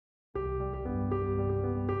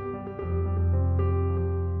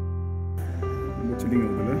chilling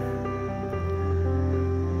avudala.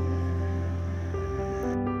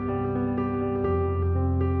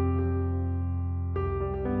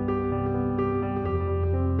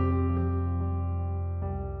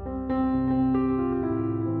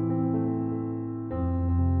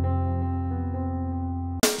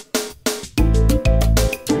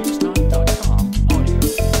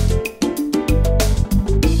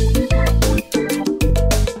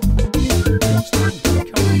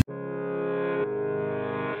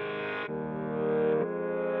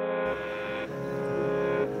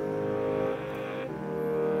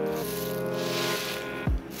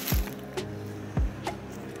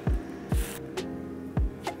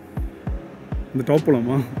 இந்த top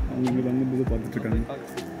போலாமா? அவங்க வந்து பார்த்துட்டு இருக்காங்க.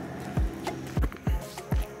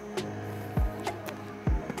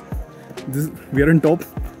 This we are on top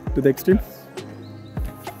to the extreme.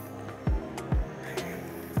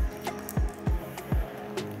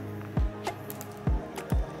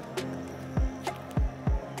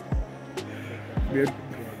 We are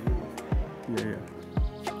yeah.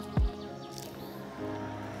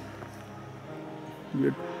 We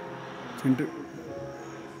are center.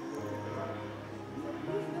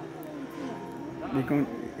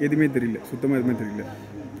 எதுவுமே தெரியல, சுத்தமாக எதுவுமே தெரியல.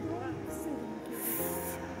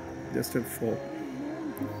 Just a fall.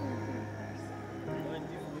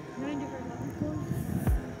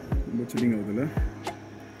 ரொம்ப சில்லிங் ஆகுதுல்ல.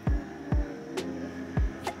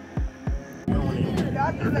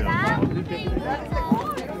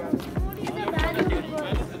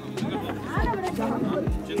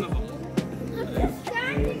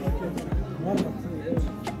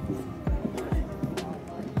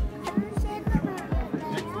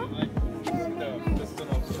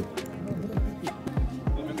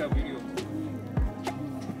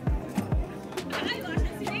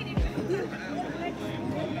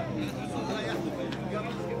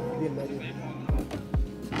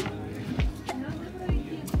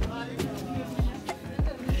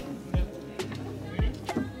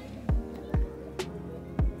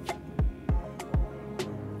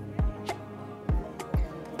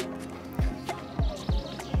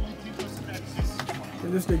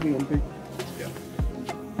 I'm just taking one pic. Yeah.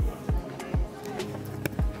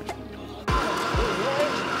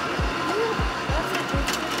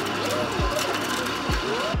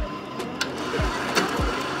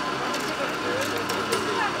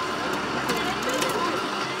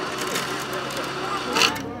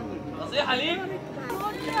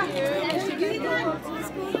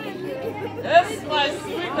 Yes, my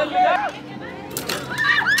sweet little.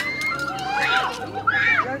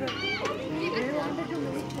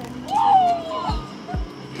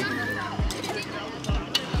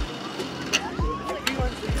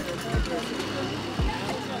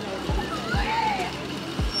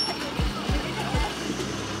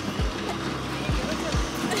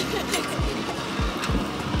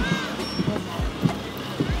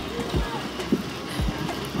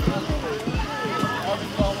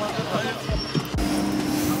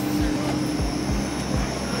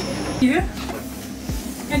 Here,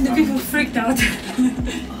 and the people freaked out.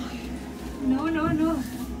 No.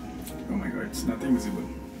 Oh my god, it's nothing visible.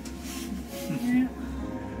 Yeah.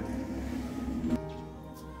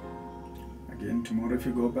 Again, tomorrow if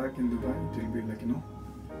you go back in Dubai, it will be like,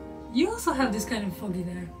 You also have this kind of foggy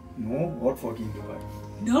there. no, what foggy in Dubai?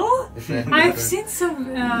 No? I've seen some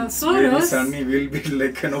photos. Sunny will be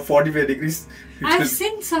like 45 degrees. I've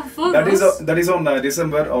seen some photos. That is on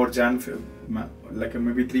December or Jan, like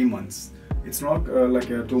maybe 3 months. It's not like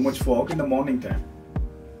too much fog in the morning time.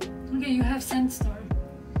 Okay, you have sandstorm.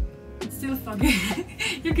 It's still foggy.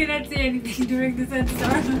 You cannot see anything during the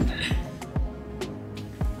sandstorm.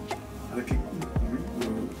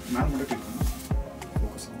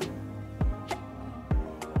 Focus on.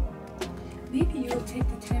 Maybe you will take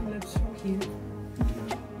the time lapse from here.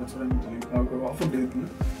 Yeah, that's what I'm telling. I'll often do it.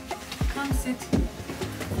 Come sit.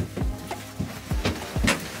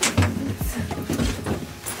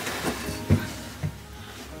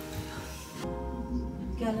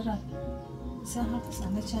 Gəlirəm. Sən haradasan?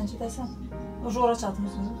 Neçəncidən? Ora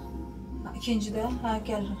çatmısın? İkincidə? Hə,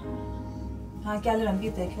 gəlirəm. Hə, gəlirəm.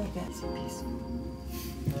 Bir dəqiqə gəl.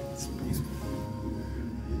 It's peaceful.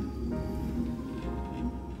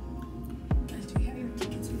 Guys, do you have your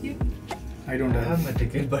tickets with you? I don't have my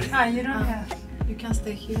ticket, but You don't have. You can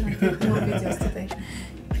stay here and take more videos today.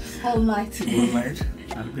 All night. all night.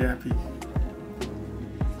 I'll be happy.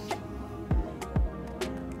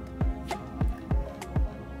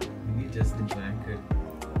 we need just the blanket.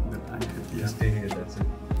 The blanket, To yeah. stay here, that's it.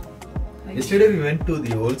 Yesterday we went to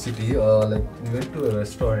the old city, we went to a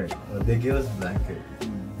restaurant. They gave us blanket.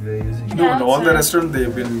 We're using No, Yeah, no, all the outside. restaurants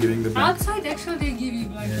they've been giving the blanket. Outside, actually, they give you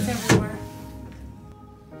blankets Yeah. everywhere.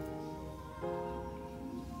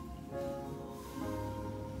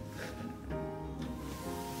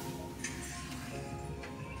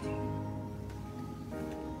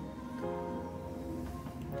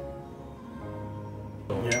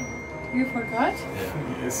 Yeah. You forgot?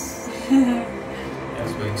 Yeah. Yes.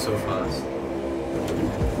 It's going so fast.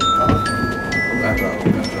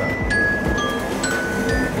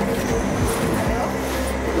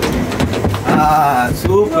 Ah,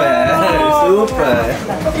 super,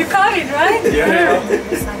 super. You caught it, right? Yeah.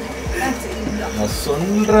 நான்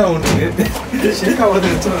சொல்றேன் உனக்கு ஷேக் ஆகுது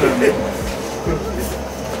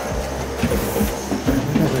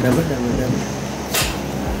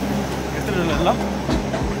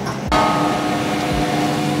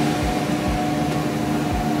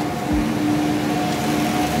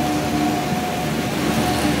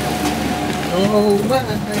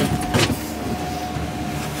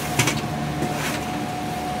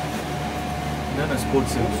என்னென்ன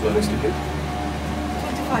sports சொல்லிட்டு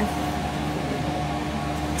 25.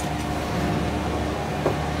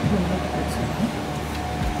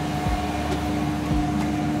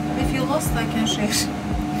 If you lost, I can share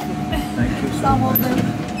Thank you so some much. of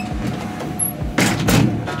them.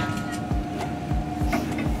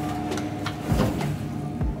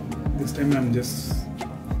 This time I'm just.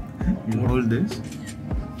 You hold this.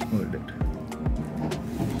 Hold it.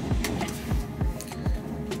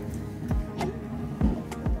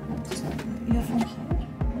 You're from here?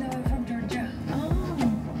 No, I'm from Georgia.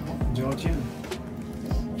 Oh. Georgia.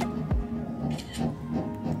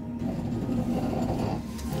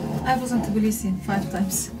 I was in Tbilisi 5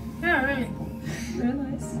 times. Yeah, really. Very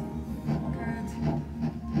nice.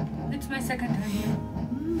 Good. It's my second time here.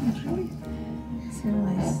 Really? It's very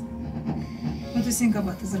nice. What do you think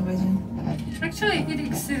about Azerbaijan? Actually, it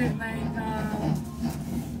exceeded my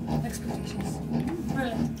expectations.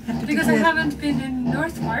 Really. Happy to Because I hear. haven't been in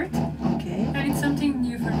North part, Okay. and it's something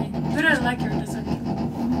new for me. But I like your desert.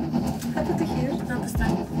 Happy to hear. Not this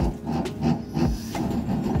time.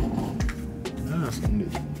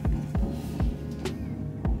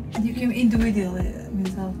 You came individually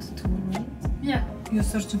without tour, right? Yeah. You're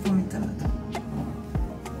searching from internet.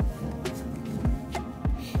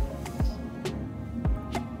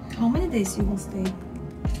 How many days you will stay?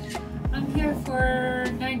 I'm here for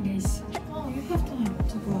 9 days. Oh, you have time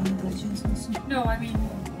to go on intelligence also. No, I mean,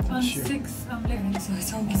 on Sure. 6 I'm leaving, so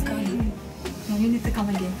it's almost gone. No, you need to come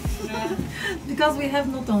again. Yeah. Because we have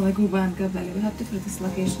not only Guba and Gabeli, we have different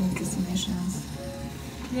locations, destinations.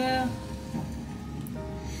 Yeah.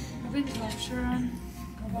 I've been to Absheron,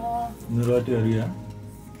 Kabbalah, Nurati area.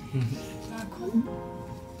 Baku.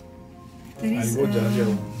 There I'll is go Georgia.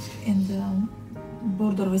 in the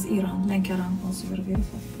border with Iran, Lankaran, also very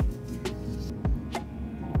beautiful.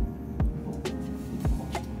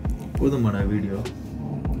 போதுமாடா video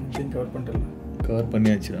Think cover பண்ணிட்டல. Cover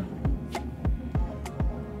பண்ணியாச்சுடா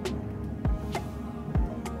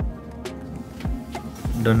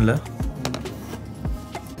டன்ல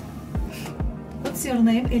What's your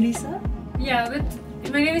name, Elisa? Yeah, but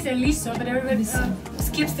my name is Elisa, but everybody Elisa.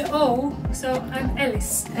 skips the O, so I'm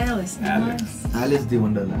Alice. Alice. Alice. Nice. Alice the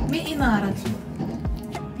Wonderland. Me Inara.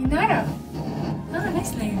 Inara. Ah,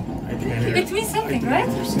 nice name. I think I heard. It means something, right?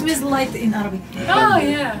 It means light in Arabic. Oh,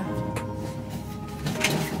 yeah.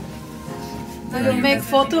 I will make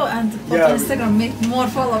photo and put Yeah. on Instagram, make more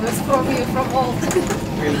followers from you, from all.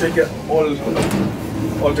 We'll take it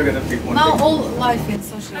all together. Pick one Now thing. all life in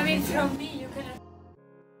social I mean, media. from me, you can.